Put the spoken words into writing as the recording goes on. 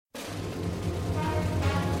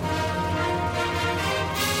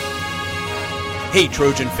Hey,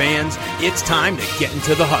 Trojan fans, it's time to get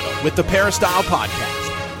into the huddle with the Peristyle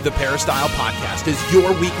Podcast. The Peristyle Podcast is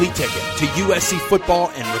your weekly ticket to USC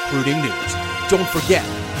football and recruiting news. Don't forget,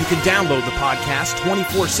 you can download the podcast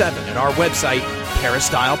 24/7 at our website,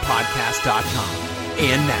 peristylepodcast.com.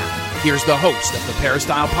 And now, here's the host of the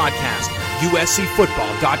Peristyle Podcast,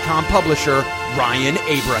 USCFootball.com publisher, Ryan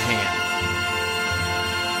Abraham.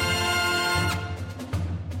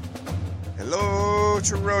 Hello,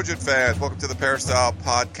 Trojan fans. Welcome to the Peristyle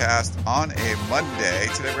Podcast on a Monday.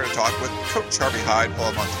 Today we're going to talk with Coach Harvey Hyde.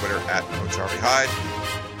 Follow him on Twitter at Coach Harvey Hyde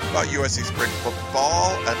about USC spring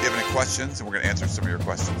football. If you have any questions, and we're going to answer some of your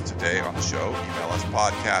questions today on the show, email us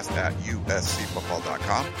podcast at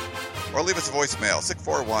uscfootball.com or leave us a voicemail,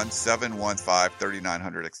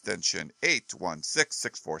 641-715-3900, extension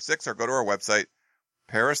 816-646, or go to our website,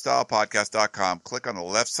 peristylepodcast.com. Click on the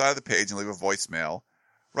left side of the page and leave a voicemail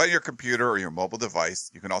right on your computer or your mobile device.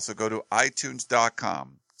 You can also go to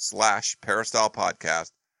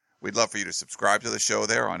itunes.com/peristylepodcast. We'd love for you to subscribe to the show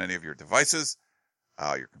there on any of your devices,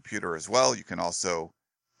 your computer as well. You can also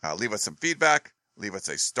leave us some feedback, leave us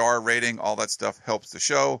a star rating. All that stuff helps the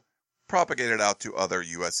show, propagate it out to other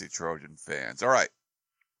USC Trojan fans. All right.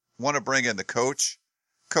 Want to bring in the coach,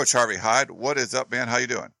 Coach Harvey Hyde. What is up, man? How you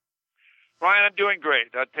doing? Ryan, I'm doing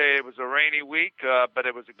great. I'll tell you, it was a rainy week, but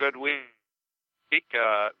it was a good week.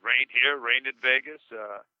 Rain here, rain in Vegas.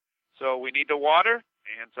 So we need the water,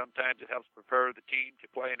 and sometimes it helps prepare the team to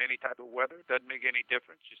play in any type of weather. It doesn't make any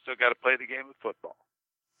difference. You still got to play the game of football.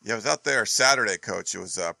 Yeah, I was out there Saturday, Coach. It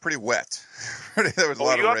was pretty wet. There was a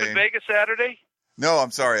lot of rain. Were you up in Vegas Saturday? No,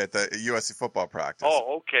 I'm sorry, at the USC football practice.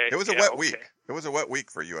 Oh, okay. It was a wet week. It was a wet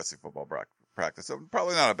week for USC football practice. So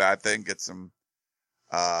probably not a bad thing. Get some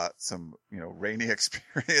rainy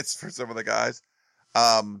experience for some of the guys.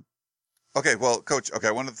 Okay, well, Coach,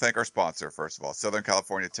 I wanted to thank our sponsor, first of all, Southern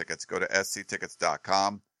California Tickets. Go to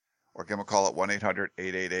sctickets.com or give them a call at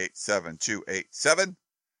 1-800-888-7287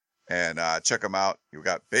 and check them out. You've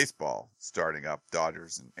got baseball starting up,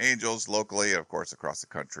 Dodgers and Angels locally, and, of course, across the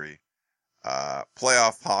country.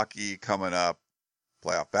 Playoff hockey coming up,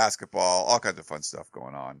 playoff basketball, all kinds of fun stuff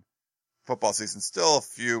going on. Football season still a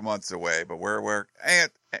few months away, but we're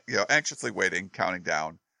anxiously waiting, counting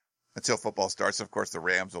down until football starts. Of course, the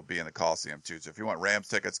Rams will be in the Coliseum too. So if you want Rams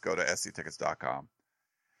tickets, go to sctickets.com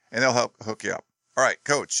and they'll help hook you up. All right,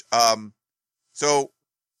 Coach. So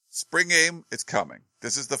spring game is coming.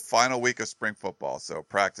 This is the final week of spring football. So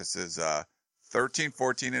practice is 13,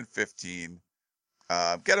 14, and 15.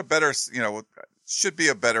 Get a better, should be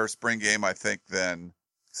a better spring game, I think, than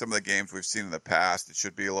some of the games we've seen in the past. It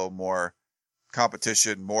should be a little more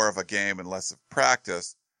competition, more of a game, and less of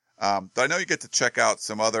practice. But I know you get to check out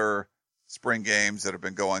some other spring games that have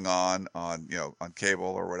been going on cable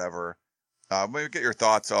or whatever. Maybe get your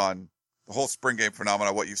thoughts on the whole spring game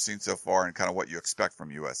phenomenon, what you've seen so far, and kind of what you expect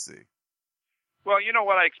from USC. Well, you know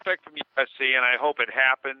what I expect from USC, and I hope it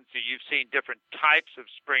happens. You've seen different types of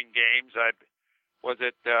spring games. I was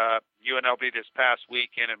at UNLV this past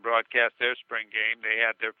weekend and broadcast their spring game. They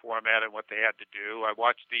had their format and what they had to do. I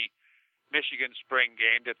watched the Michigan spring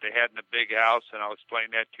game that they had in the big house, and I'll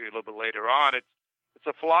explain that to you a little bit later on. It's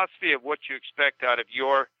a philosophy of what you expect out of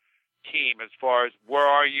your team as far as where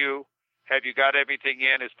are you, have you got everything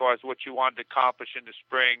in as far as what you wanted to accomplish in the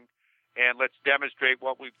spring, and let's demonstrate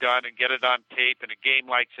what we've done and get it on tape in a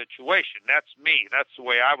game-like situation. That's me. That's the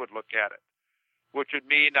way I would look at it, which would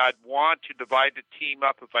mean I'd want to divide the team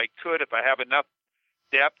up if I could. If I have enough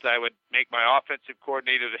depth, I would make my offensive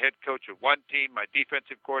coordinator the head coach of one team, my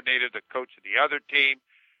defensive coordinator the coach of the other team.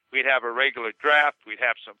 We'd have a regular draft. We'd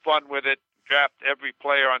have some fun with it, draft every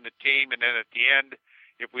player on the team, and then at the end,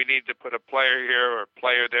 if we needed to put a player here or a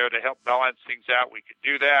player there to help balance things out, we could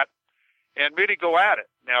do that and really go at it.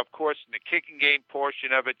 Now, of course, in the kicking game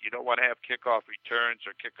portion of it, you don't want to have kickoff returns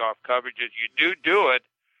or kickoff coverages. You do it,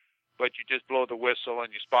 but you just blow the whistle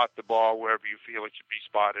and you spot the ball wherever you feel it should be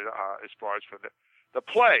spotted as far as for the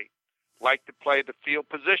play, like to play the field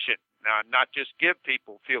position. Now, not just give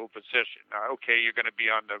people field position. Now, okay, you're going to be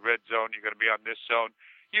on the red zone, you're going to be on this zone.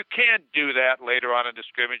 You can do that later on in the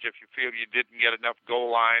scrimmage if you feel you didn't get enough goal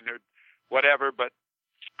line or whatever, but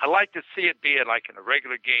I like to see it be like in a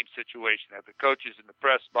regular game situation. Have the coaches in the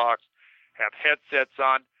press box, have headsets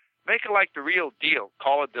on, make it like the real deal.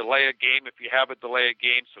 Call a delay a game if you have a delay a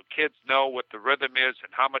game so kids know what the rhythm is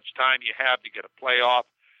and how much time you have to get a play off.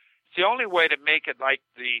 It's the only way to make it like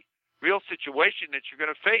the real situation that you're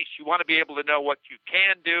going to face. You want to be able to know what you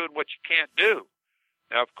can do and what you can't do.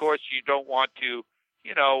 Now, of course, you don't want to,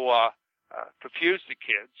 confuse the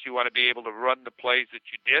kids. You want to be able to run the plays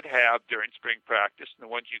that you did have during spring practice and the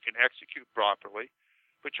ones you can execute properly.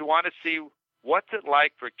 But you want to see What's it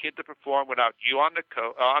like for a kid to perform without you on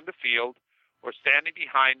the field, or standing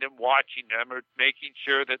behind them, watching them, or making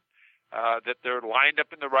sure that they're lined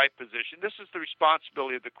up in the right position? This is the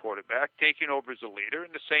responsibility of the quarterback, taking over as a leader,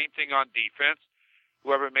 and the same thing on defense.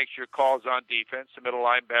 Whoever makes your calls on defense, the middle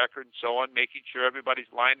linebacker and so on, making sure everybody's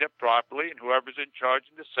lined up properly, and whoever's in charge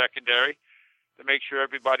in the secondary to make sure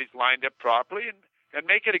everybody's lined up properly, and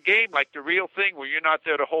make it a game like the real thing where you're not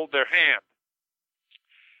there to hold their hand.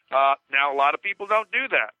 Now, a lot of people don't do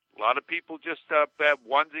that. A lot of people just have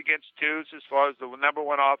ones against twos as far as the number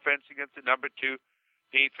one offense against the number two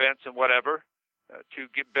defense and whatever,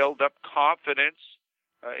 to build up confidence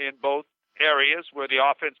in both areas where the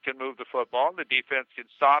offense can move the football and the defense can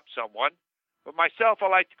stop someone. But myself, I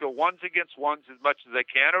like to go ones against ones as much as I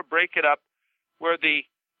can, or break it up where the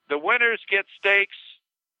winners get steaks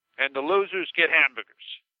and the losers get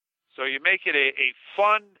hamburgers. So you make it a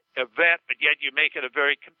fun event, but yet you make it a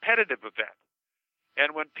very competitive event.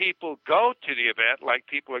 And when people go to the event, like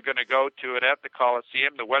people are going to go to it at the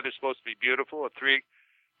Coliseum, the weather's supposed to be beautiful, a 3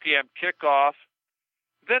 p.m. kickoff,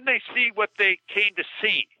 then they see what they came to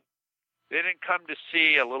see. They didn't come to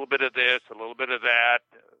see a little bit of this, a little bit of that,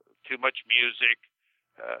 too much music,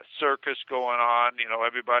 circus going on,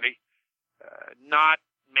 everybody not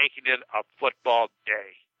making it a football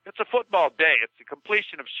day. It's a football day. It's the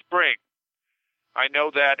completion of spring. I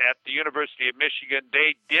know that at the University of Michigan,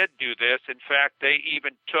 they did do this. In fact, they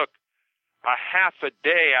even took a half a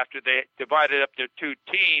day after they divided up their two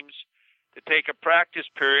teams to take a practice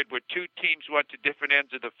period where two teams went to different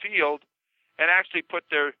ends of the field and actually put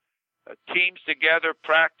their teams together,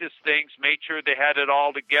 practice things, made sure they had it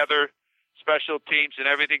all together, special teams and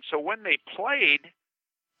everything. So when they played,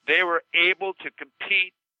 they were able to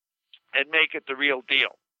compete and make it the real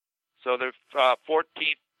deal. So their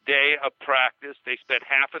 14th day of practice, they spent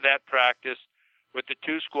half of that practice with the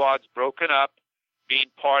two squads broken up, being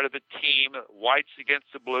part of the team, whites against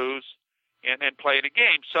the blues, and then playing a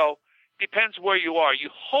game. So depends where you are. You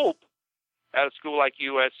hope at a school like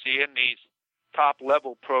USC and these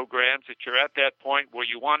top-level programs that you're at that point where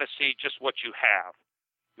you want to see just what you have.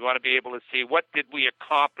 You want to be able to see, what did we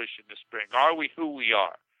accomplish in the spring? Are we who we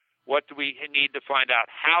are? What do we need to find out?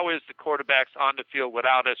 How is the quarterbacks on the field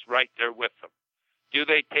without us right there with them? Do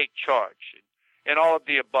they take charge? And all of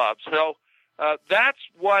the above. So that's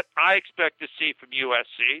what I expect to see from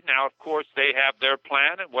USC. Now, of course, they have their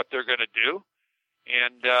plan and what they're going to do.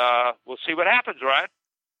 And we'll see what happens, right?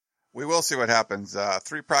 We will see what happens.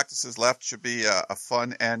 3 practices left. Should be a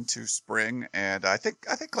fun end to spring. And I think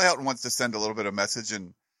Clay Helton wants to send a little bit of message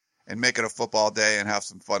and make it a football day and have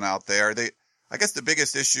some fun out there. I guess the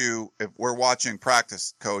biggest issue, if we're watching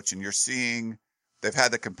practice, Coach, and you're seeing they've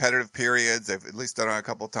had the competitive periods, they've at least done it a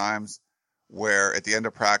couple of times, where at the end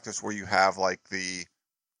of practice where you have like the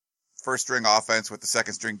first string offense with the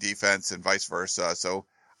second string defense and vice versa. So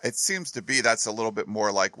it seems to be that's a little bit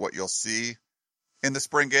more like what you'll see in the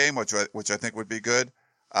spring game, which I think would be good.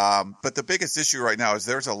 But the biggest issue right now is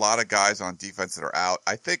there's a lot of guys on defense that are out.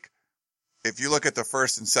 I think if you look at the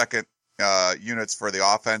first and second units for the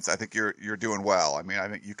offense, I think you're doing well. I mean, I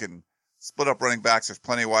think you can split up running backs. There's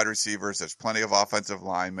plenty of wide receivers. There's plenty of offensive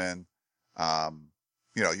linemen.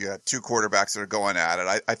 You have 2 quarterbacks that are going at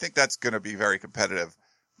it. I think that's going to be very competitive.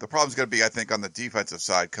 The problem's going to be, I think, on the defensive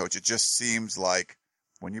side, Coach. It just seems like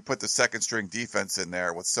when you put the second string defense in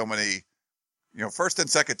there with so many, first and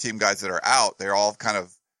second team guys that are out, they're all kind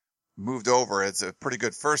of moved over. It's a pretty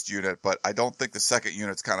good first unit, but I don't think the second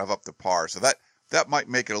unit's kind of up to par. So that might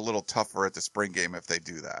make it a little tougher at the spring game if they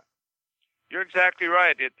do that. You're exactly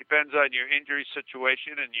right. It depends on your injury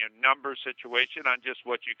situation and your number situation on just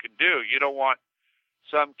what you can do. You don't want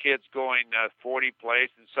some kids going 40 plays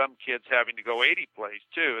and some kids having to go 80 plays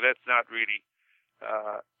too. That's not really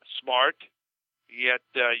smart. Yet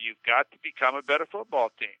you've got to become a better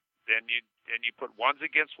football team. Then you put ones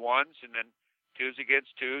against ones and then twos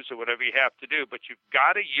against twos or whatever you have to do. But you've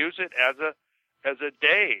got to use it as a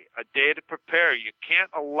day to prepare. You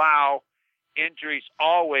can't allow injuries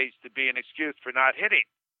always to be an excuse for not hitting.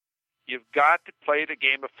 You've got to play the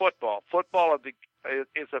game of football. Football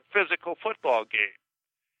is a physical football game.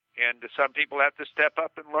 And some people have to step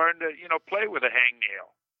up and learn to, play with a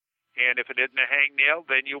hangnail. And if it isn't a hangnail,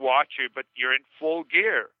 then you watch it, but you're in full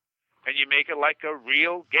gear. And you make it like a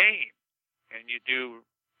real game. And you do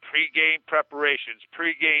pre-game preparations,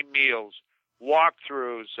 pre-game meals,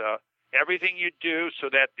 walkthroughs, everything you do so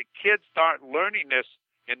that the kids start learning this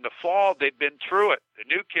in the fall. They've been through it. The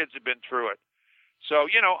new kids have been through it. So,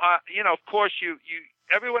 of course,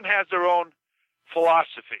 everyone has their own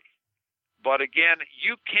philosophy. But again,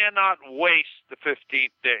 you cannot waste the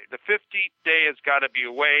 15th day. The 15th day has got to be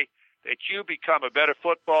a way that you become a better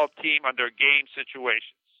football team under game situations.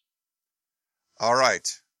 All right.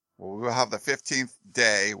 Well, we'll have the 15th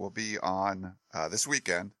day. We'll be on this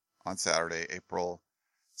weekend on Saturday, April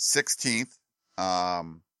 16th.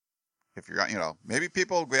 If you're, maybe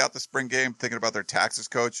people will be out the spring game thinking about their taxes,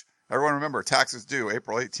 Coach. Everyone remember, taxes due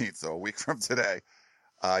April 18th, so a week from today.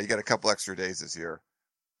 You get a couple extra days this year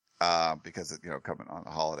because, coming on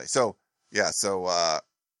the holiday. So,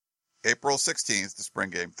 April 16th, the spring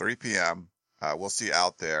game, 3 p.m. We'll see you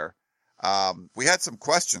out there. We had some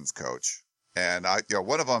questions, Coach, and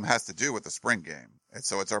one of them has to do with the spring game. And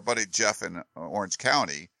so it's our buddy Jeff in Orange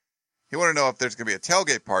County. He wanted to know if there's going to be a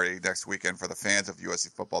tailgate party next weekend for the fans of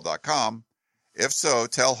USCFootball.com. If so,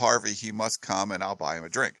 tell Harvey he must come and I'll buy him a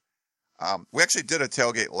drink. We actually did a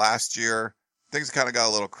tailgate last year. Things kind of got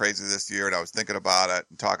a little crazy this year, and I was thinking about it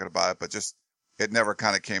and talking about it, but just it never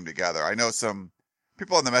kind of came together. I know some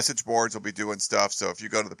people on the message boards will be doing stuff, so if you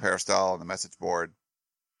go to the Peristyle on the message board,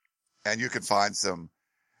 and you can find some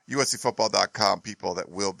USCFootball.com people that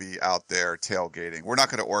will be out there tailgating. We're not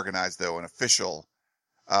going to organize, though, an official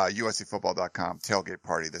USCFootball.com tailgate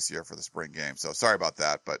party this year for the spring game. So sorry about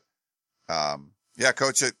that, but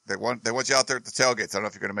Coach, they want you out there at the tailgates. I don't know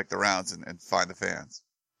if you're going to make the rounds and find the fans.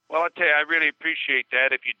 Well, I'll tell you, I really appreciate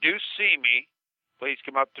that. If you do see me, please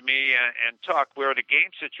come up to me and talk. We're at a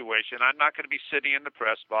game situation. I'm not going to be sitting in the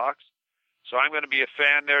press box, so I'm going to be a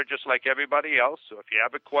fan there just like everybody else. So if you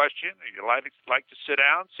have a question or you'd like to sit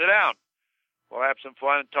down, sit down. We'll have some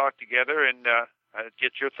fun and talk together and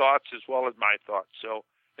get your thoughts as well as my thoughts. So,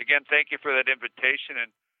 again, thank you for that invitation.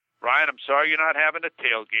 And, Ryan, I'm sorry you're not having a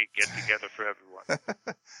tailgate get-together for everyone.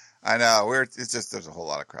 I know. It's just there's a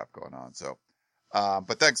whole lot of crap going on. So,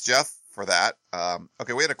 but thanks, Jeff, for that.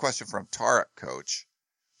 Okay, we had a question from Tarek, Coach.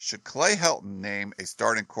 Should Clay Helton name a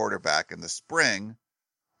starting quarterback in the spring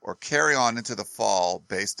or carry on into the fall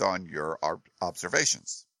based on your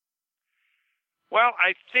observations? Well,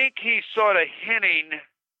 I think he's sort of hinting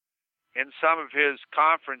in some of his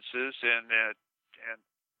conferences and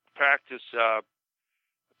practice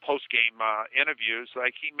post-game interviews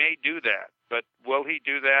like he may do that. But will he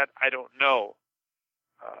do that? I don't know.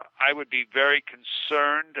 I would be very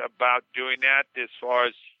concerned about doing that as far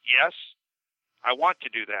as, yes, I want to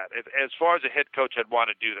do that. As far as a head coach, I'd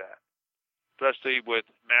want to do that, especially with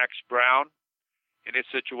Max Brown in his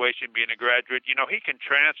situation being a graduate. He can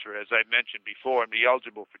transfer, as I mentioned before, and be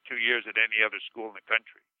eligible for 2 years at any other school in the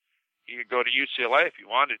country. He could go to UCLA if he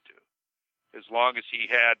wanted to, as long as he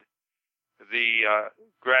had the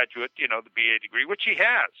graduate, the BA degree, which he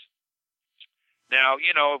has. Now,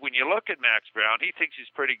 when you look at Max Brown, he thinks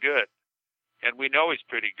he's pretty good, and we know he's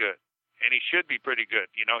pretty good, and he should be pretty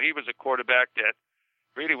good. He was a quarterback that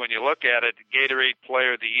really, when you look at it, Gatorade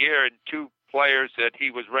Player of the Year, and two players that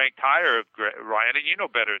he was ranked higher of, Ryan, and you know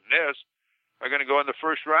better than this, are going to go in the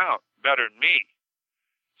first round, better than me.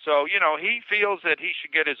 So, he feels that he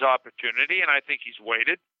should get his opportunity, and I think he's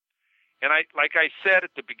waited. And like I said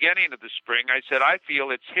at the beginning of the spring, I said I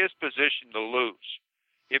feel it's his position to lose.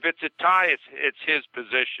 If it's a tie, it's his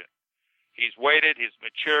position. He's waited. He's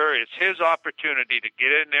mature. It's his opportunity to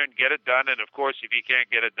get in there and get it done. And, of course, if he can't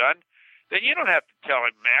get it done, then you don't have to tell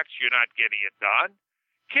him, Max, you're not getting it done.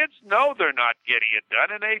 Kids know they're not getting it done,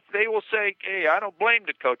 and they will say, hey, I don't blame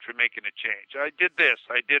the coach for making a change. I did this.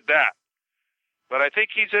 I did that. But I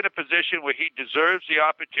think he's in a position where he deserves the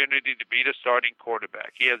opportunity to be the starting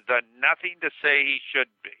quarterback. He has done nothing to say he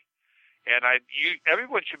should be. And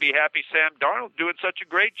everyone should be happy Sam Darnold doing such a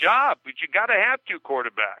great job, but you got to have two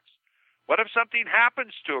quarterbacks. What if something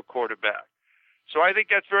happens to a quarterback? So I think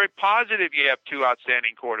that's very positive you have two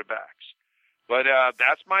outstanding quarterbacks. But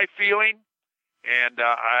that's my feeling, and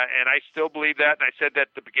I still believe that, and I said that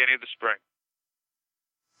at the beginning of the spring.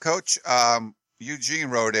 Coach, Eugene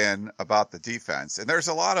wrote in about the defense, and there's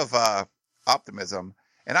a lot of optimism.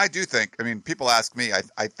 And I do think, people ask me,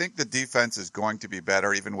 I think the defense is going to be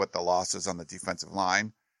better even with the losses on the defensive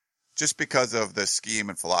line. Just because of the scheme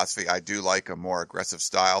and philosophy, I do like a more aggressive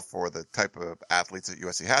style for the type of athletes that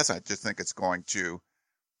USC has. I just think it's going to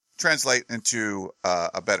translate into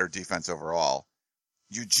a better defense overall.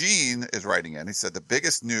 Eugene is writing in. He said the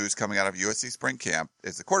biggest news coming out of USC spring camp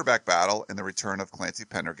is the quarterback battle and the return of Clancy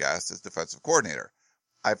Pendergast as defensive coordinator.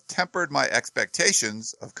 I've tempered my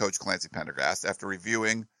expectations of Coach Clancy Pendergast after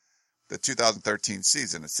reviewing the 2013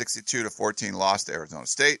 season, a 62-14 loss to Arizona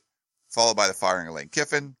State, followed by the firing of Lane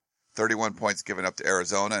Kiffin, 31 points given up to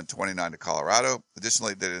Arizona and 29 to Colorado.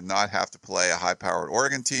 Additionally, they did not have to play a high-powered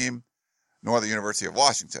Oregon team, nor the University of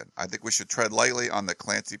Washington. I think we should tread lightly on the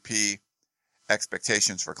Clancy P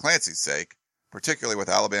expectations for Clancy's sake, particularly with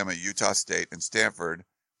Alabama, Utah State, and Stanford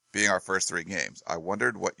being our first 3 games. I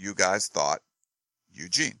wondered what you guys thought.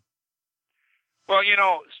 Eugene. Well,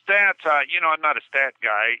 stats, I'm not a stat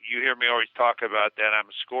guy. You hear me always talk about that. I'm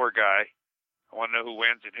a score guy. I want to know who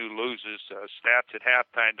wins and who loses. Stats at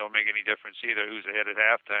halftime don't make any difference either. Who's ahead at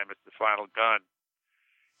halftime? It's the final gun.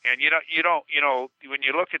 And you don't, when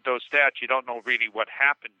you look at those stats, you don't know really what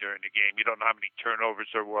happened during the game. You don't know how many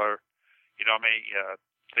turnovers there were. You know how many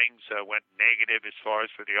things went negative as far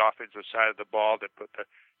as for the offensive side of the ball that put the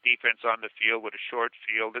defense on the field with a short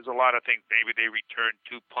field. There's a lot of things. Maybe they returned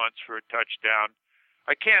 2 punts for a touchdown.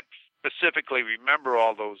 I can't specifically remember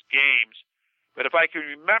all those games, but if I can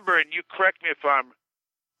remember, and you correct me if I'm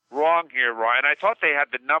wrong here, Ryan, I thought they had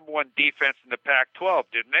the number 1 defense in the Pac-12,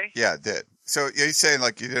 didn't they? Yeah, it did. So he's saying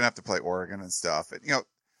like you didn't have to play Oregon and stuff. And,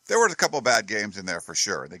 there were a couple of bad games in there for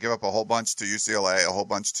sure. They give up a whole bunch to UCLA, a whole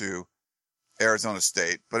bunch to Arizona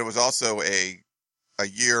State, but it was also a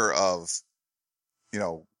year of,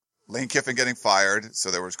 Lane Kiffin getting fired.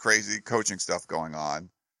 So there was crazy coaching stuff going on.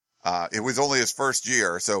 It was only his first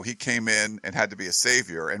year. So he came in and had to be a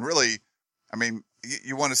savior. And really, I mean,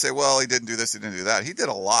 you want to say, well, he didn't do this, he didn't do that. He did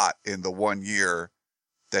a lot in the 1 year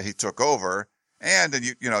that he took over. And then,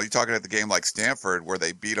 you're talking at the game like Stanford where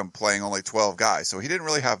they beat him playing only 12 guys. So he didn't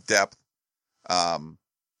really have depth. And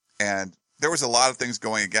there was a lot of things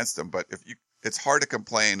going against him, but it's hard to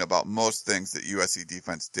complain about most things that USC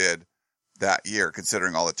defense did that year,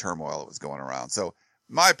 considering all the turmoil that was going around. So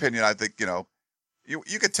my opinion, I think,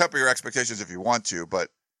 you can temper your expectations if you want to, but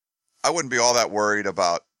I wouldn't be all that worried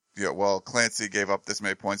about, Clancy gave up this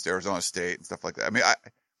many points to Arizona State and stuff like that. I mean,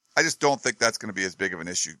 I just don't think that's going to be as big of an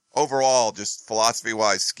issue. Overall, just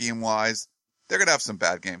philosophy-wise, scheme-wise, they're going to have some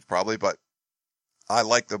bad games probably, but I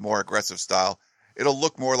like the more aggressive style. It'll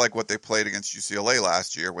look more like what they played against UCLA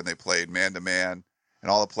last year when they played man-to-man,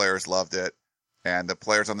 and all the players loved it. And the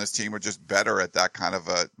players on this team are just better at that kind of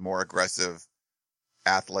a more aggressive,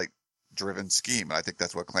 athlete-driven scheme. And I think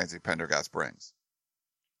that's what Clancy Pendergast brings.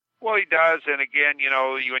 Well, he does, and again,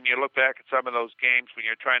 when you look back at some of those games, when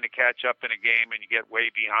you're trying to catch up in a game and you get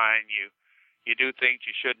way behind, you do things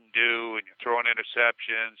you shouldn't do, and you're throwing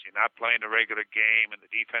interceptions, you're not playing a regular game, and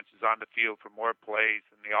the defense is on the field for more plays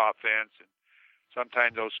than the offense, and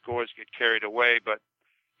sometimes those scores get carried away, but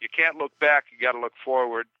you can't look back, you got to look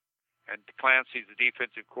forward, and Clancy's the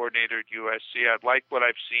defensive coordinator at USC. I like what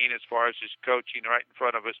I've seen as far as his coaching right in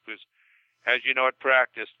front of us, because as you know, at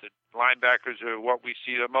practice, the linebackers are what we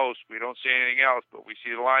see the most. We don't see anything else, but we see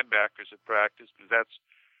the linebackers at practice because that's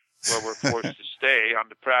where we're forced to stay on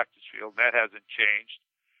the practice field. That hasn't changed.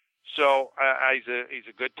 So he's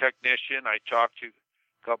a good technician. I talked to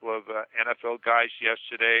a couple of NFL guys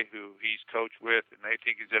yesterday who he's coached with, and they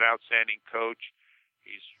think he's an outstanding coach.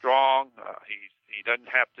 He's strong. He doesn't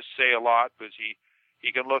have to say a lot because he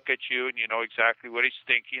can look at you and you know exactly what he's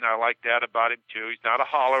thinking. I like that about him too. He's not a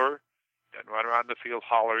hollerer. And run around the field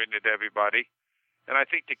hollering at everybody. And I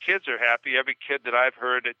think the kids are happy. Every kid that I've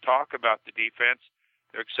heard talk about the defense,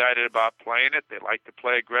 they're excited about playing it. They like to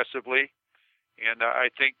play aggressively. And I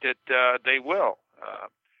think that they will.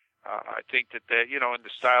 I think that, in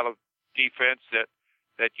the style of defense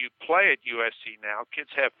that you play at USC now,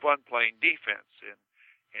 kids have fun playing defense.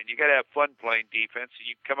 And you got to have fun playing defense. And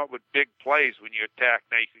you can come up with big plays when you attack.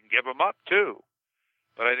 Now, you can give them up, too.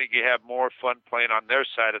 But I think you have more fun playing on their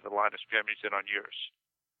side of the line of scrimmage than on yours.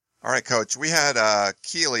 All right, Coach. We had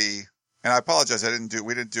Keely, and I apologize,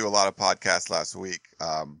 we didn't do a lot of podcasts last week.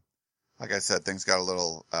 Like I said, things got a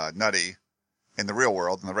little nutty in the real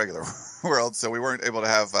world, in the regular world, so we weren't able to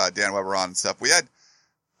have Dan Weber on and stuff. We had,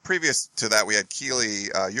 previous to that, we had Keely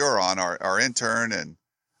Euron, our intern, and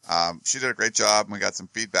she did a great job, and we got some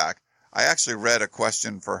feedback. I actually read a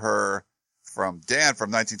question for her from Dan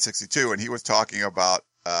from 1962, and he was talking about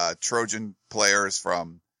Trojan players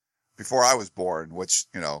from before I was born, which,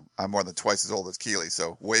 I'm more than twice as old as Keely,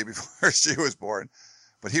 so way before she was born.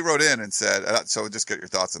 But he wrote in and said, so just get your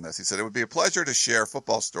thoughts on this. He said, it would be a pleasure to share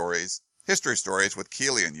football stories, history stories with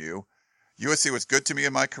Keely and you. USC was good to me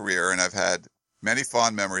in my career, and I've had many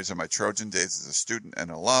fond memories of my Trojan days as a student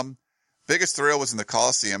and alum. Biggest thrill was in the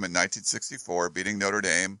Coliseum in 1964, beating Notre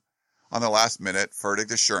Dame on the last minute, Fertig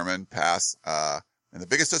to Sherman pass. And the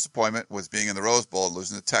biggest disappointment was being in the Rose Bowl and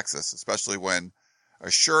losing to Texas, especially when a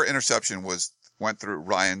sure interception went through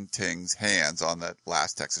Ryan Ting's hands on that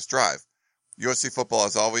last Texas drive. USC football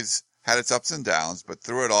has always had its ups and downs, but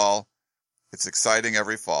through it all, it's exciting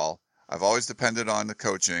every fall. I've always depended on the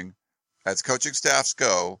coaching. As coaching staffs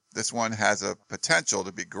go, this one has a potential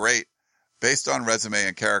to be great based on resume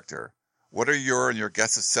and character. What are your and your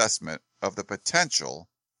guest assessment of the potential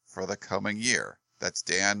for the coming year? That's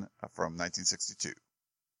Dan from 1962.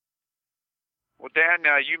 Well, Dan,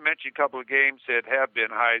 you mentioned a couple of games that have been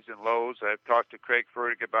highs and lows. I've talked to Craig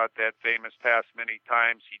Fertig about that famous pass many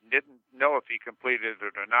times. He didn't know if he completed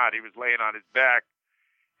it or not. He was laying on his back,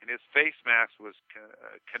 and his face mask was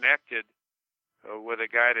connected with a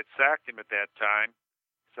guy that sacked him at that time.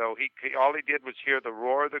 So he all he did was hear the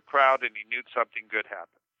roar of the crowd, and he knew something good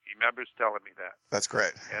happened. He remembers telling me that. That's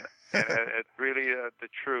great. and it's really the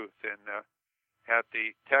truth. And at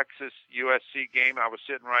the Texas USC game, I was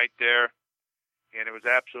sitting right there. And it was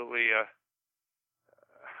absolutely,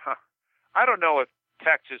 I don't know if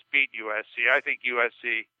Texas beat USC. I think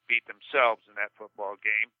USC beat themselves in that football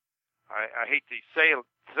game. I hate to say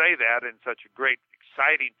that in such a great,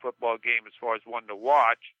 exciting football game as far as one to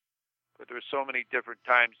watch, but there were so many different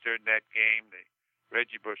times during that game. The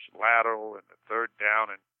Reggie Bush lateral and the third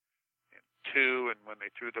down and 2, and when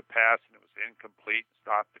they threw the pass and it was incomplete and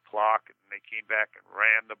stopped the clock, and they came back and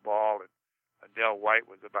ran the ball, and Adell White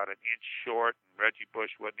was about an inch short, and Reggie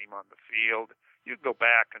Bush wasn't even on the field. You can go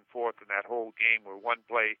back and forth in that whole game where one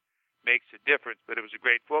play makes a difference, but it was a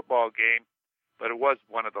great football game, but it was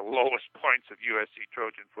one of the lowest points of USC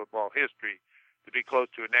Trojan football history to be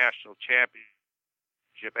close to a national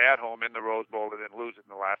championship at home in the Rose Bowl and then lose it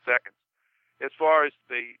in the last seconds. As far as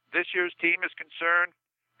this year's team is concerned,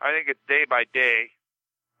 I think it's day by day.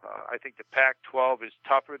 I think the Pac-12 is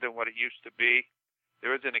tougher than what it used to be.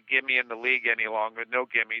 There isn't a gimme in the league any longer, no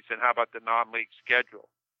gimmies. And how about the non-league schedule?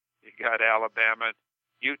 You got Alabama,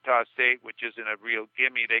 Utah State, which isn't a real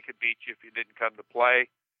gimme. They could beat you if you didn't come to play.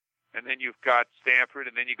 And then you've got Stanford,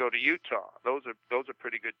 and then you go to Utah. Those are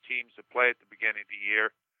pretty good teams to play at the beginning of the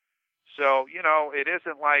year. So, it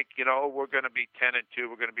isn't like, we're going to be 10-2,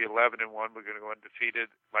 we're going to be 11-1, we're going to go undefeated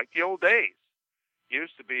like the old days. It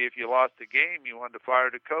used to be if you lost a game, you wanted to fire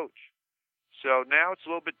the coach. So now it's a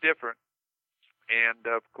little bit different. And,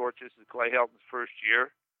 of course, this is Clay Helton's first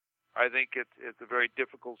year. I think it's a very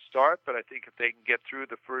difficult start, but I think if they can get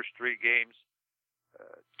through the first 3 games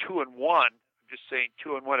 2-1, I'm just saying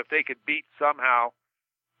 2-1, if they could beat somehow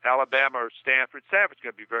Alabama or Stanford, Stanford's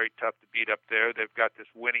going to be very tough to beat up there. They've got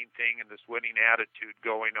this winning thing and this winning attitude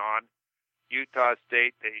going on. Utah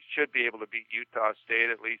State, they should be able to beat Utah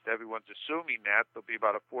State. At least everyone's assuming that. They'll be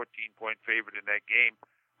about a 14-point favorite in that game.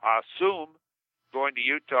 I assume going to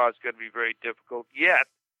Utah is going to be very difficult. Yet,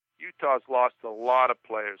 Utah's lost a lot of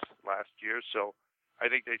players last year, so I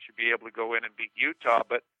think they should be able to go in and beat Utah.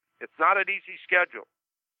 But it's not an easy schedule.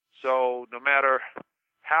 So no matter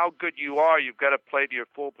how good you are, you've got to play to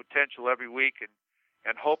your full potential every week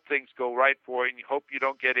and hope things go right for you, and you hope you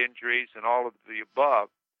don't get injuries and all of the above.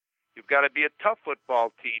 You've got to be a tough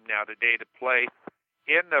football team now today to play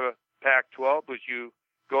in the Pac-12 as you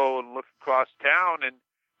go and look across town, and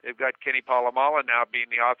they've got Kenny Polamalu now being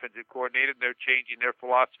the offensive coordinator, and they're changing their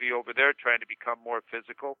philosophy over there, trying to become more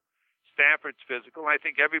physical. Stanford's physical, and I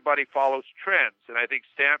think everybody follows trends, and I think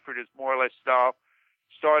Stanford has more or less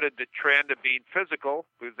started the trend of being physical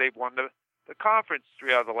because they've won the conference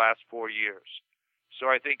 3 out of the last 4 years. So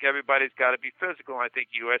I think everybody's got to be physical, and I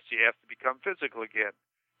think USC has to become physical again.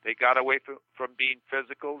 They got away from being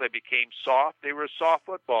physical. They became soft. They were a soft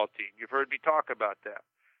football team. You've heard me talk about that.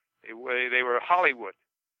 They were Hollywood.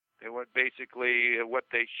 They were basically what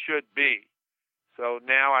they should be. So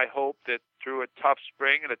now I hope that through a tough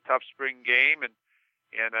spring and a tough spring game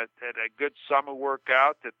and a good summer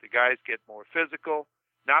workout that the guys get more physical,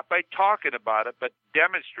 not by talking about it, but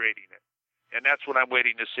demonstrating it. And that's what I'm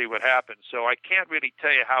waiting to see what happens. So I can't really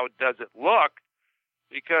tell you how does it look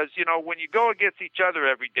because, when you go against each other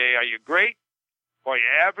every day, are you great or are you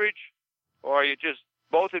average or are you just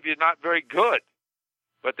both of you not very good?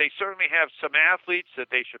 But they certainly have some athletes that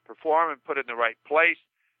they should perform and put in the right place.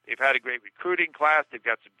 They've had a great recruiting class. They've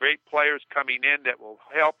got some great players coming in that will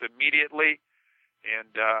help immediately.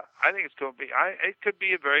 And I think it's going to be, it could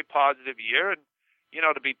be a very positive year. And,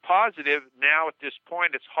 to be positive now at this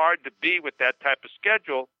point, it's hard to be with that type of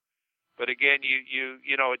schedule. But again,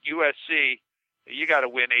 at USC, you got to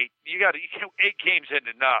win 8. 8 games isn't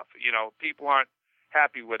enough. People aren't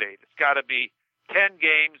happy with 8. It's got to be 10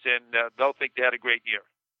 games, and they'll think they had a great year.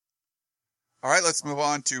 All right, let's move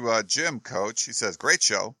on to Jim, Coach. He says, great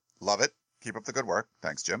show. Love it. Keep up the good work.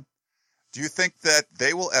 Thanks, Jim. Do you think that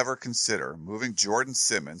they will ever consider moving Jordan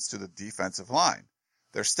Simmons to the defensive line?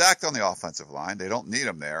 They're stacked on the offensive line. They don't need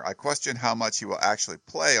him there. I question how much he will actually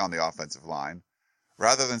play on the offensive line.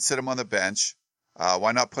 Rather than sit him on the bench,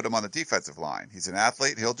 why not put him on the defensive line? He's an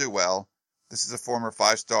athlete. He'll do well. This is a former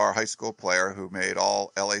 5-star high school player who made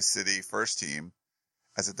all LA City first team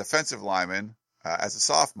as a defensive lineman as a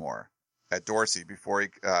sophomore at Dorsey before he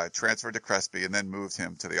transferred to Crespi and then moved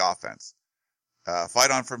him to the offense.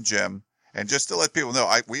 Fight on from Jim. And just to let people know,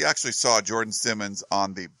 we actually saw Jordan Simmons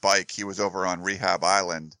on the bike. He was over on Rehab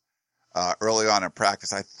Island early on in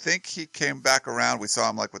practice. I think he came back around. We saw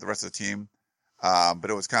him like with the rest of the team, but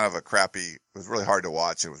it was kind of it was really hard to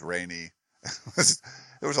watch. It was rainy.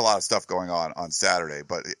 There was a lot of stuff going on Saturday,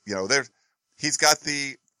 but he's got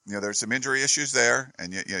there's some injury issues there,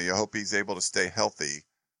 and you hope he's able to stay healthy.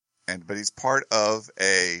 But he's part of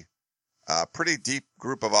a pretty deep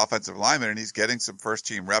group of offensive linemen, and he's getting some first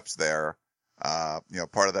team reps there.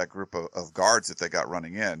 Part of that group of guards that they got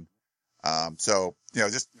running in. So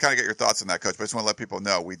just kind of get your thoughts on that, Coach. But I just want to let people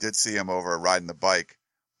know we did see him over riding the bike,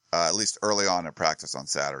 at least early on in practice on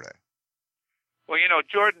Saturday. Well,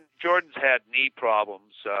 Jordan's had knee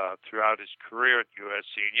problems throughout his career at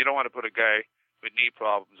USC, and you don't want to put a guy with knee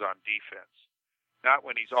problems on defense. Not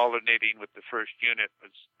when he's alternating with the first unit,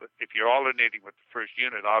 but if you're alternating with the first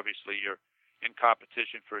unit, obviously you're in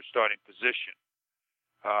competition for a starting position.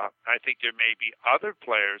 I think there may be other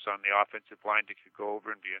players on the offensive line that could go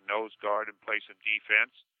over and be a nose guard and play some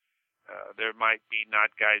defense. There might be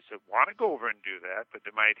not guys that want to go over and do that, but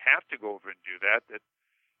they might have to go over and do that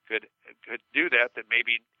could do that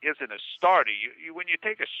maybe isn't a starter. When you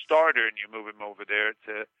take a starter and you move him over there,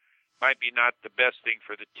 might be not the best thing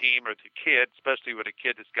for the team or the kid, especially with a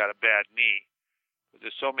kid that's got a bad knee.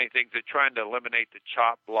 There's so many things. They're trying to eliminate the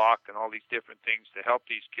chop block and all these different things to help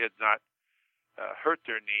these kids not hurt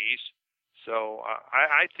their knees. So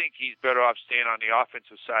I think he's better off staying on the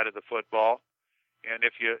offensive side of the football. And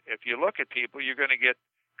if you look at people, you're going to get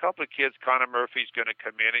a couple of kids. Connor Murphy's going to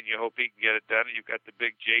come in, and you hope he can get it done. And you've got the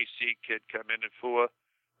big JC kid come in Fua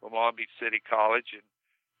from Long Beach City College, and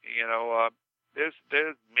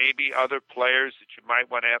there's maybe other players that you might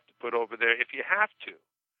want to have to put over there if you have to.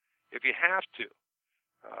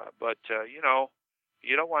 But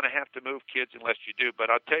you don't want to have to move kids unless you do. But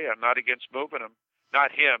I'll tell you, I'm not against moving them.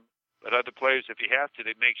 Not him, but other players, if you have to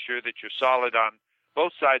make sure that you're solid on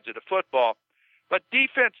both sides of the football. But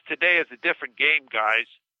defense today is a different game, guys.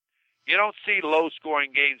 You don't see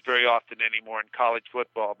low-scoring games very often anymore in college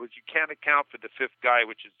football, but you can't account for the fifth guy,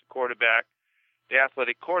 which is the quarterback, the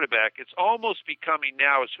athletic quarterback. It's almost becoming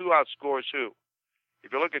now is who outscores who.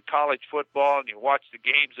 If you look at college football and you watch the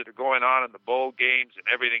games that are going on in the bowl games and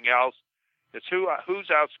everything else, it's who's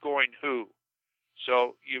outscoring who.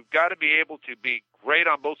 So you've got to be able to be great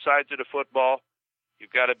on both sides of the football.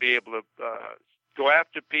 You've got to be able to go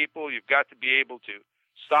after people. You've got to be able to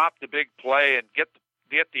stop the big play and get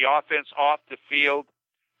the offense off the field.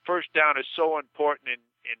 First down is so important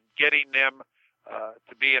in getting them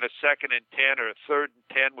to be in a 2nd and 10 or a 3rd and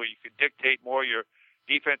 10 where you can dictate more your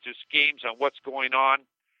defensive schemes on what's going on.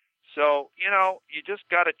 So, you just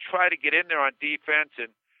got to try to get in there on defense and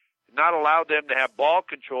not allow them to have ball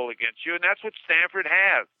control against you. And that's what Stanford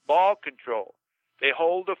has, ball control. They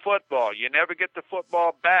hold the football. You never get the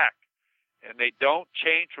football back. And they don't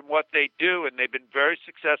change from what they do, and they've been very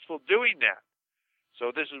successful doing that. So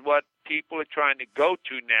this is what people are trying to go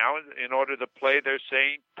to now in order to play their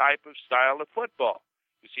same type of style of football.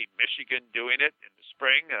 You see Michigan doing it in the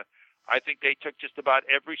spring. I think they took just about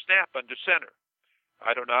every snap under center.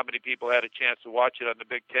 I don't know how many people had a chance to watch it on the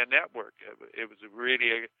Big Ten Network. It was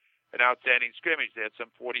really an outstanding scrimmage. They had some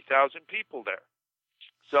 40,000 people there.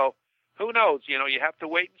 So who knows? You have to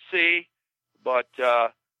wait and see. But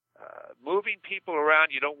moving people around,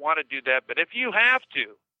 you don't want to do that. But if you have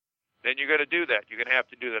to, then you're going to do that. You're going to have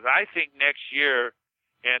to do that. I think next year,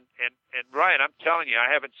 and Ryan, I'm telling you,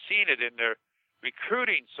 I haven't seen it in their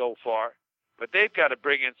recruiting so far, but they've got to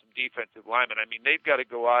bring in some defensive linemen. I mean, they've got to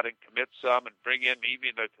go out and commit some and bring in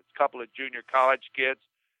even a couple of junior college kids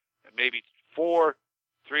and maybe 3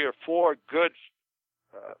 or 4 good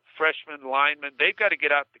freshman linemen. They've got to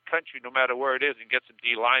get out the country no matter where it is and get some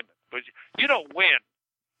D linemen. But you don't win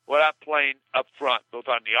without playing up front, both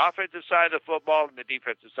on the offensive side of the football and the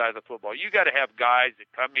defensive side of the football. You got to have guys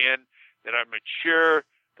that come in that are mature,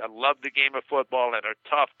 that love the game of football, and are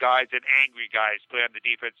tough guys and angry guys play on the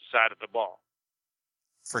defensive side of the ball.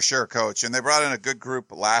 For sure, Coach. And they brought in a good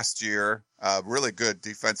group last year, really good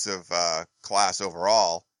defensive class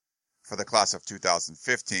overall for the class of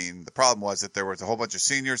 2015. The problem was that there was a whole bunch of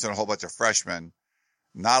seniors and a whole bunch of freshmen.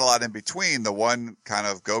 Not a lot in between. The one kind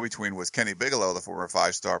of go-between was Kenny Bigelow, the former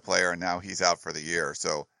 5-star player, and now he's out for the year.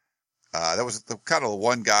 So that was the kind of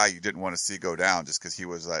one guy you didn't want to see go down just because he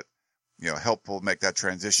was helpful make that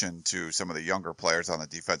transition to some of the younger players on the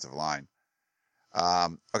defensive line.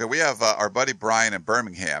 Okay, we have our buddy Brian in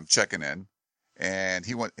Birmingham checking in, and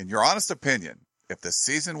he went, in your honest opinion, if the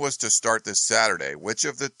season was to start this Saturday, which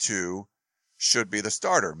of the two should be the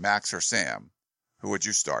starter, Max or Sam? Who would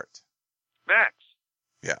you start? Max.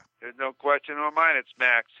 Yeah. There's no question in my mind it's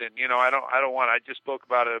Max. And, I just spoke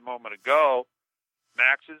about it a moment ago.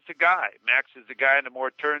 Max is the guy. Max is the guy, and the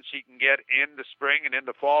more turns he can get in the spring and in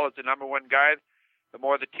the fall as the number one guy, the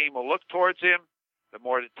more the team will look towards him, the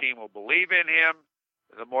more the team will believe in him,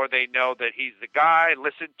 the more they know that he's the guy,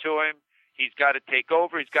 listen to him. He's got to take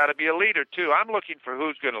over. He's got to be a leader, too. I'm looking for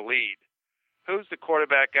who's going to lead. Who's the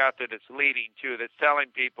quarterback out there that's leading, too, that's telling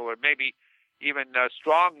people or maybe even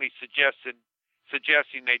strongly suggesting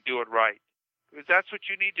they do it right. Because that's what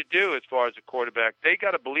you need to do as far as a quarterback. They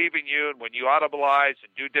got to believe in you, and when you audibilize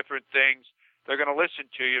and do different things, they're going to listen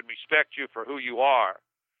to you and respect you for who you are.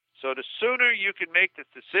 So the sooner you can make this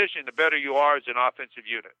decision, the better you are as an offensive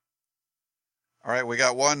unit. All right, we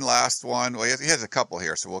got one last one. Well, he has a couple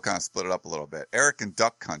here, so we'll kind of split it up a little bit. Eric in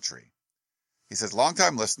Duck Country. He says,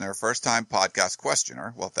 longtime listener, first-time podcast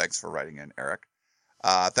questioner. Well, thanks for writing in, Eric.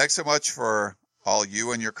 Thanks so much for all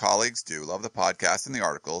you and your colleagues do. Love the podcast and the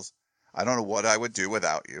articles. I don't know what I would do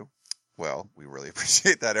without you. Well, we really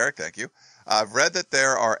appreciate that, Eric. Thank you. I've read that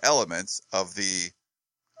there are elements of the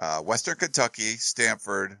Western Kentucky,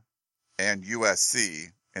 Stanford, and USC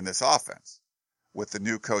in this offense with the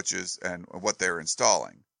new coaches and what they're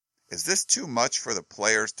installing. Is this too much for the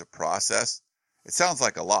players to process? It sounds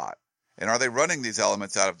like a lot. And are they running these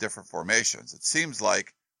elements out of different formations? It seems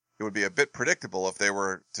like it would be a bit predictable if they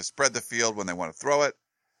were to spread the field when they want to throw it,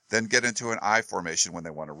 then get into an I formation when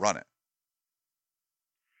they want to run it.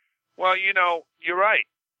 Well, you're right.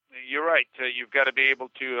 You're right. You've got to be able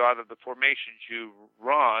to, out of the formations you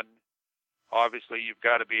run, obviously you've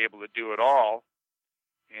got to be able to do it all.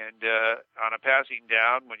 And on a passing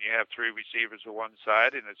down, when you have three receivers on one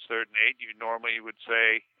side and it's 3rd and 8, you normally would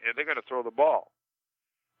say, they're going to throw the ball.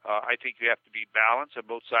 I think you have to be balanced on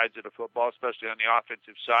both sides of the football, especially on the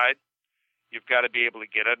offensive side. You've got to be able to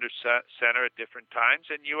get under center at different times,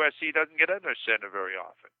 and USC doesn't get under center very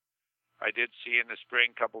often. I did see in the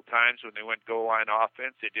spring a couple times when they went goal line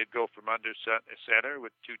offense, they did go from under center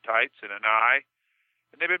with 2 tights and an I,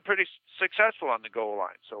 and they've been pretty successful on the goal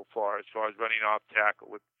line so far as running off tackle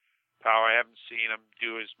with power. I haven't seen them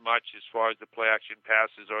do as much as far as the play-action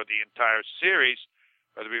passes or the entire series,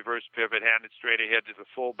 or the reverse pivot handed straight ahead to the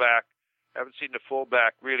fullback. I haven't seen the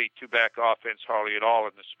fullback really two-back offense hardly at all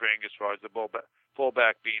in the spring as far as the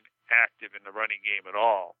fullback being active in the running game at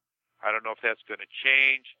all. I don't know if that's going to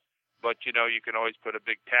change, but, you can always put a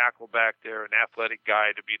big tackle back there, an athletic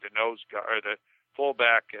guy to be the nose guy or the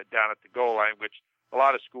fullback down at the goal line, which a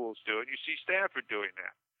lot of schools do, and you see Stanford doing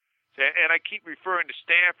that. And I keep referring to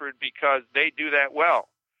Stanford because they do that well.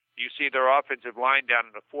 You see their offensive line down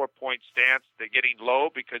in a 4-point stance. They're getting low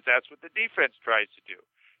because that's what the defense tries to do.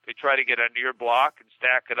 They try to get under your block and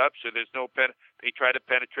stack it up so there's no they try to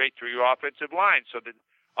penetrate through your offensive line. So the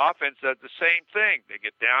offense does the same thing. They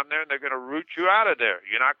get down there and they're going to root you out of there.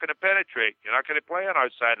 You're not going to penetrate. You're not going to play on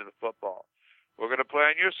our side of the football. We're going to play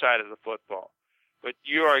on your side of the football. But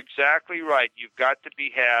you are exactly right. You've got to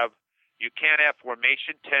you can't have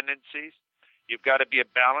formation tendencies. You've got to be a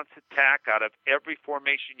balanced attack out of every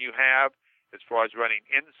formation you have as far as running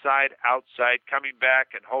inside, outside, coming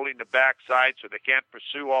back and holding the backside so they can't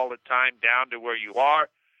pursue all the time down to where you are.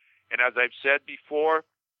 And as I've said before,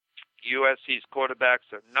 USC's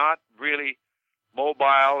quarterbacks are not really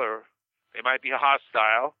mobile, or they might be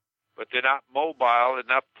hostile, but they're not mobile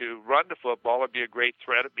enough to run the football or be a great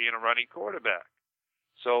threat of being a running quarterback.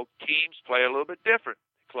 So teams play a little bit different.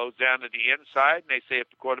 They close down to the inside, and they say if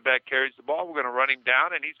the quarterback carries the ball, we're going to run him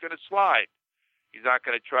down, and he's going to slide. He's not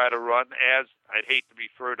going to try to run as, I'd hate to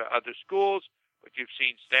refer to other schools, but you've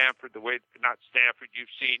seen Stanford,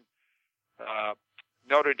 you've seen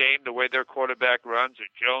Notre Dame, the way their quarterback runs, or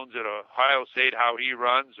Jones at Ohio State, how he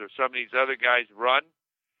runs, or some of these other guys run.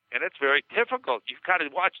 And it's very difficult. You've got to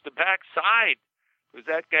watch the backside, because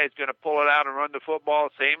that guy's going to pull it out and run the football,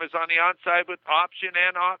 same as on the onside with option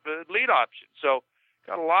and lead option. So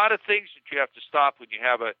got a lot of things that you have to stop when you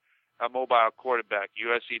have a mobile quarterback.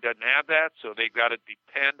 USC doesn't have that, so they've got to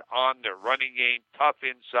depend on their running game, tough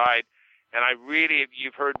inside. And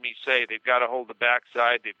you've heard me say, they've got to hold the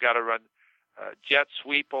backside. They've got to run jet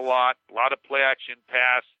sweep a lot of play action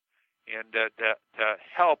pass, and to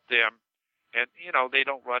help them. And, they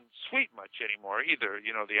don't run sweep much anymore either.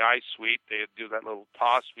 The eye sweep, they do that little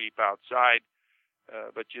toss sweep outside,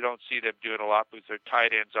 but you don't see them doing a lot because their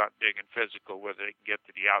tight ends aren't big and physical where they can get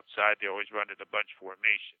to the outside. They always run in a bunch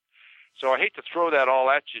formation. So I hate to throw that all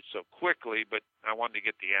at you so quickly, but I wanted to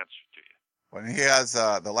get the answer to you. When he has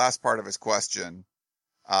the last part of his question,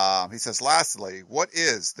 he says, lastly, what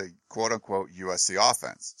is the quote-unquote USC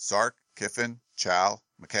offense? Sark, Kiffin, Chow,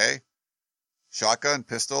 McKay? Shotgun,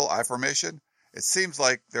 pistol, I formation? It seems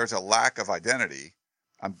like there's a lack of identity.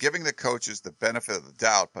 I'm giving the coaches the benefit of the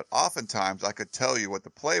doubt, but oftentimes I could tell you what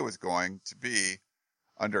the play was going to be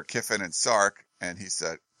under Kiffin and Sark, and he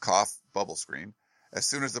said, cough, bubble screen, as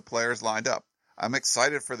soon as the players lined up. I'm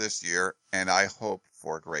excited for this year, and I hope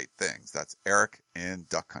for great things. That's Eric in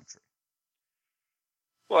Duck Country.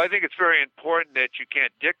 Well, I think it's very important that you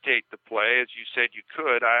can't dictate the play. As you said you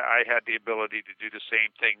could. I had the ability to do the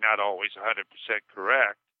same thing, not always 100%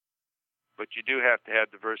 correct, but you do have to have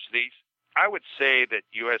diversities. I would say that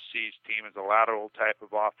USC's team is a lateral type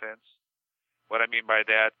of offense. What I mean by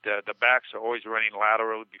that, the backs are always running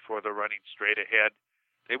lateral before they're running straight ahead.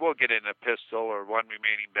 They will get in a pistol or one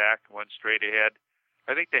remaining back, one straight ahead.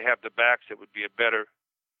 I think they have the backs that would be a better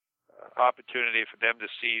opportunity for them to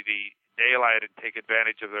see the daylight and take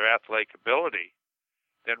advantage of their athletic ability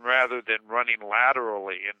than rather than running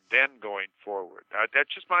laterally and then going forward.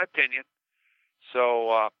 That's just my opinion.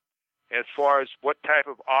 So as far as what type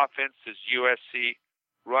of offense does USC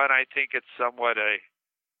run, I think it's somewhat an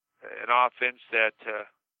offense that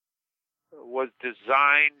was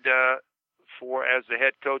designed for, as the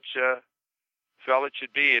head coach felt it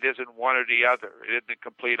should be. It isn't one or the other. It isn't a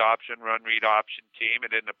complete option, run, read option team.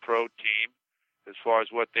 It isn't a pro team as far as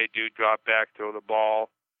what they do, drop back, throw the ball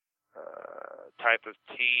type of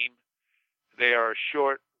team. They are a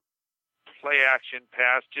short play action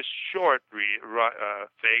pass, just short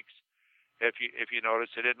fakes. If you notice,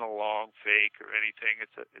 it isn't a long fake or anything.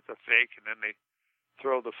 It's a fake, and then they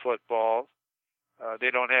throw the football. They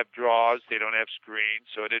don't have draws. They don't have screens,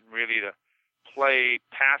 so it isn't really the play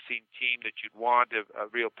passing team that you'd want. A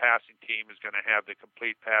real passing team is going to have the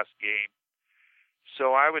complete pass game.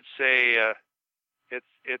 So I would say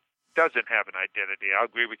it doesn't have an identity. I'll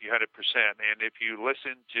agree with you 100%. And if you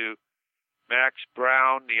listen to Max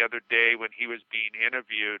Brown the other day when he was being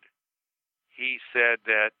interviewed, he said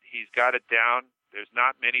that he's got it down. There's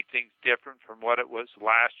not many things different from what it was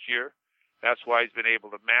last year. That's why he's been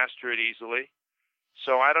able to master it easily.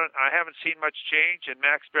 So I haven't seen much change, and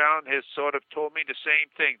Max Brown has sort of told me the same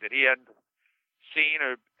thing, that he hadn't seen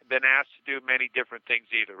or been asked to do many different things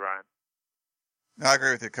either, Ryan. No, I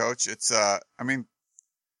agree with you, Coach. It's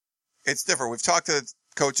it's different. We've talked to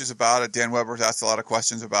coaches about it. Dan Weber's asked a lot of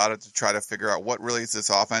questions about it to try to figure out what really is this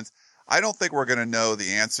offense. I don't think we're going to know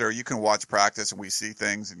the answer. You can watch practice and we see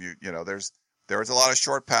things, and you know there's a lot of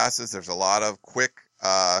short passes. There's a lot of quick.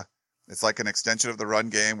 It's like an extension of the run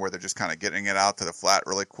game where they're just kind of getting it out to the flat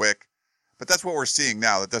really quick. But that's what we're seeing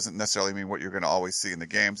now. That doesn't necessarily mean what you're going to always see in the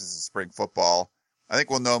games. This is spring football. I think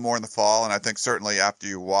we'll know more in the fall, and I think certainly after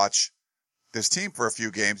you watch this team for a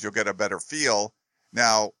few games, you'll get a better feel.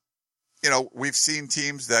 Now, you know, we've seen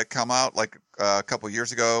teams that come out like a couple of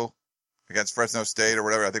years ago against Fresno State or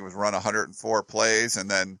whatever. I think it was run 104 plays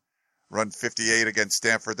and then run 58 against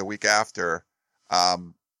Stanford the week after.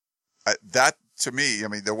 That, to me, I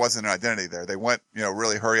mean, there wasn't an identity there. They went, you know,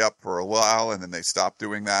 really hurry up for a while, and then they stopped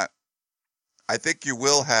doing that. I think you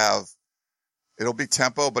will have, it'll be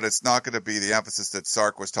tempo, but it's not going to be the emphasis that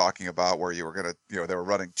Sark was talking about where you were going to, you know, they were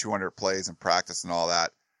running 200 plays in practice and all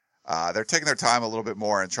that. They're taking their time a little bit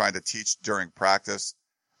more and trying to teach during practice.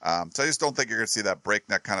 So I just don't think you're going to see that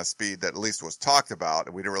breakneck kind of speed that at least was talked about,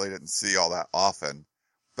 and we really didn't see all that often.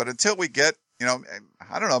 But until we get, you know,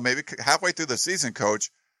 I don't know, maybe halfway through the season, Coach,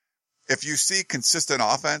 if you see consistent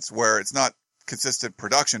offense where it's not consistent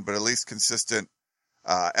production, but at least consistent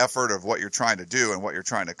effort of what you're trying to do and what you're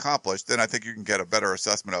trying to accomplish, then I think you can get a better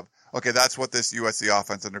assessment of, okay, that's what this USC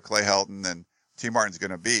offense under Clay Helton and T. Martin's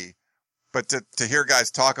going to be. But to hear guys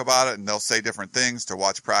talk about it and they'll say different things, to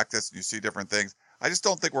watch practice and you see different things, I just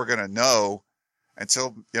don't think we're going to know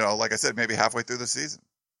until, you know, like I said, maybe halfway through the season.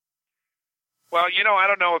 Well, you know, I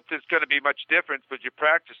don't know if there's going to be much difference, but you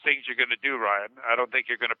practice things you're going to do, Ryan. I don't think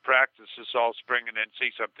you're going to practice this all spring and then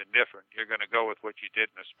see something different. You're going to go with what you did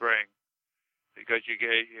in the spring, because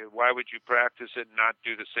why would you practice it and not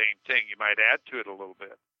do the same thing? You might add to it a little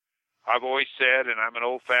bit. I've always said, and I'm an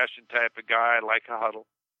old-fashioned type of guy, I like a huddle,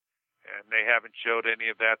 and they haven't showed any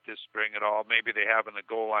of that this spring at all. Maybe they have on the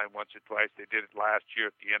goal line once or twice. They did it last year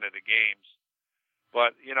at the end of the games.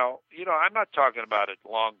 But, you know, I'm not talking about a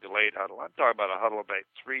long delayed huddle. I'm talking about a huddle about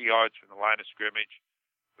 3 yards from the line of scrimmage,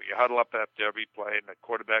 where you huddle up after every play and the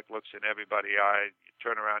quarterback looks in everybody's eye. You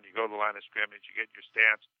turn around, you go to the line of scrimmage, you get in your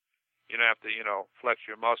stance. You don't have to, flex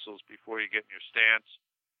your muscles before you get in your stance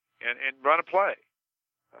and run a play.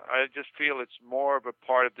 I just feel it's more of a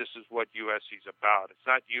part of this is what USC is about.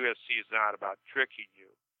 USC is not about tricking you.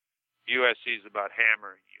 USC is about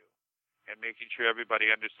hammering you and making sure everybody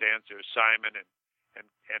understands their assignment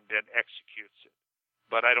and then executes it.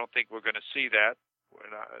 But I don't think we're going to see that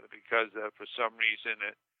because for some reason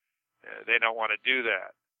they don't want to do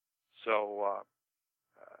that. So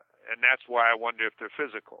And that's why I wonder if they're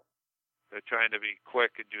physical. They're trying to be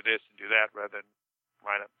quick and do this and do that rather than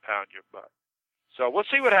line up and pound your butt. So we'll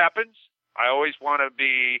see what happens. I always want to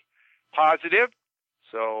be positive.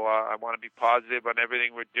 So I want to be positive on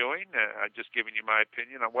everything we're doing. I'm just giving you my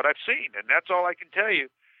opinion on what I've seen. And that's all I can tell you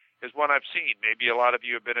is what I've seen. Maybe a lot of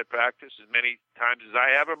you have been at practice as many times as I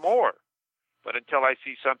have or more. But until I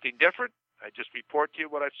see something different, I just report to you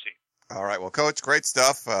what I've seen. All right. Well, Coach, great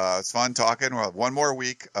stuff. It's fun talking. We'll have one more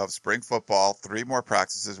week of spring football, 3 more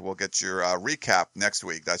practices. We'll get your recap next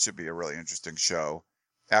week. That should be a really interesting show.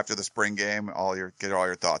 After the spring game, get all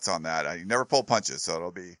your thoughts on that. You never pull punches, so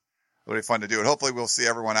it'll be fun to do it. Hopefully we'll see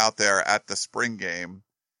everyone out there at the spring game.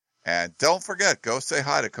 And don't forget, go say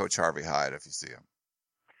hi to Coach Harvey Hyde if you see him.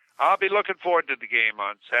 I'll be looking forward to the game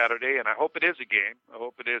on Saturday, and I hope it is a game. I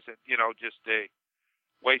hope it isn't, just a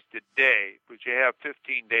wasted day, but you have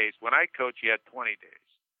 15 days. When I coached, you had 20 days,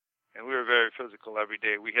 and we were very physical every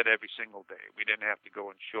day. We hit every single day. We didn't have to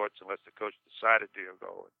go in shorts unless the coach decided to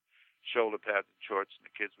go in shoulder pads and shorts, and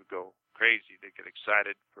the kids would go crazy. They'd get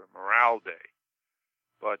excited for morale day.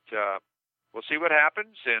 But we'll see what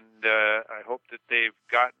happens, and I hope that they've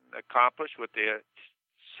accomplished what they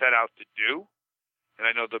set out to do. And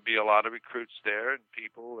I know there'll be a lot of recruits there and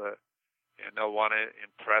people, and they'll want to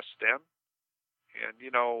impress them. And,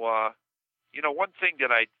 one thing that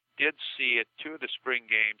I did see at 2 of the spring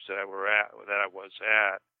games that I was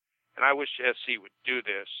at, and I wish SC would do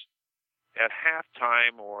this, at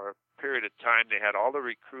halftime or period of time, they had all the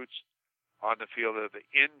recruits on the field of the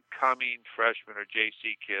incoming freshmen or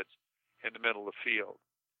JC kids in the middle of the field.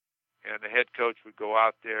 And the head coach would go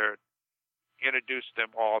out there and introduce them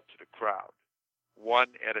all to the crowd,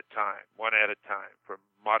 one at a time, from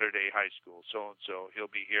modern day high school. So-and-so, he'll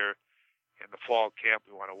be here in the fall camp.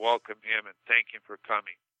 We want to welcome him and thank him for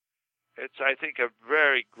coming. It's, I think, a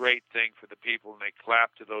very great thing for the people, and they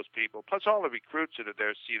clap to those people. Plus, all the recruits that are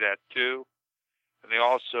there see that too, and they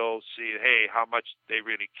also see, hey, how much they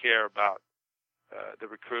really care about the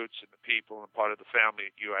recruits and the people and part of the family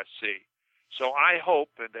at USC. So I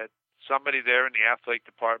hope that somebody there in the athletic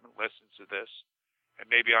department listens to this, and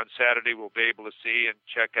maybe on Saturday we'll be able to see and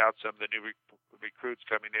check out some of the new recruits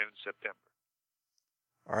coming in September.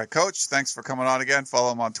 All right, Coach, thanks for coming on again.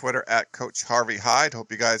 Follow him on Twitter at Coach Harvey Hyde.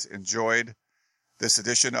 Hope you guys enjoyed this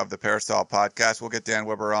edition of the Peristyle Podcast. We'll get Dan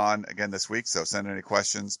Weber on again this week, so send any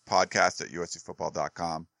questions,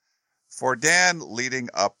 podcast@uscfootball.com. For Dan leading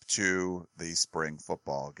up to the spring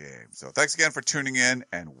football game. So thanks again for tuning in,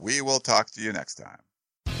 and we will talk to you next time.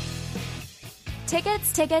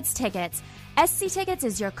 Tickets. SC Tickets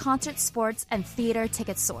is your concert, sports, and theater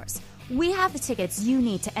ticket source. We have the tickets you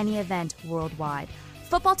need to any event worldwide.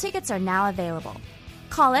 Football tickets are now available.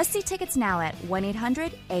 Call SC Tickets now at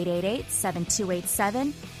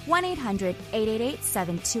 1-800-888-7287,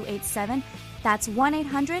 1-800-888-7287. That's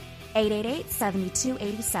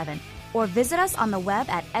 1-800-888-7287. Or visit us on the web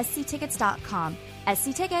at sctickets.com.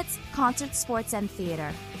 SC Tickets, concert, sports, and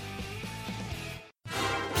theater.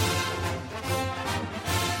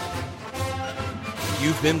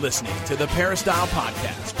 You've been listening to the Peristyle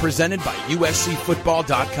Podcast, presented by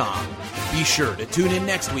USCFootball.com. Be sure to tune in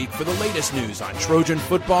next week for the latest news on Trojan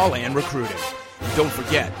football and recruiting. And don't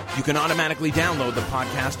forget, you can automatically download the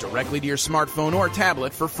podcast directly to your smartphone or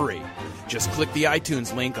tablet for free. Just click the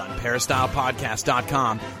iTunes link on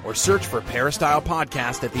peristylepodcast.com or search for Peristyle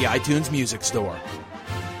Podcast at the iTunes Music Store.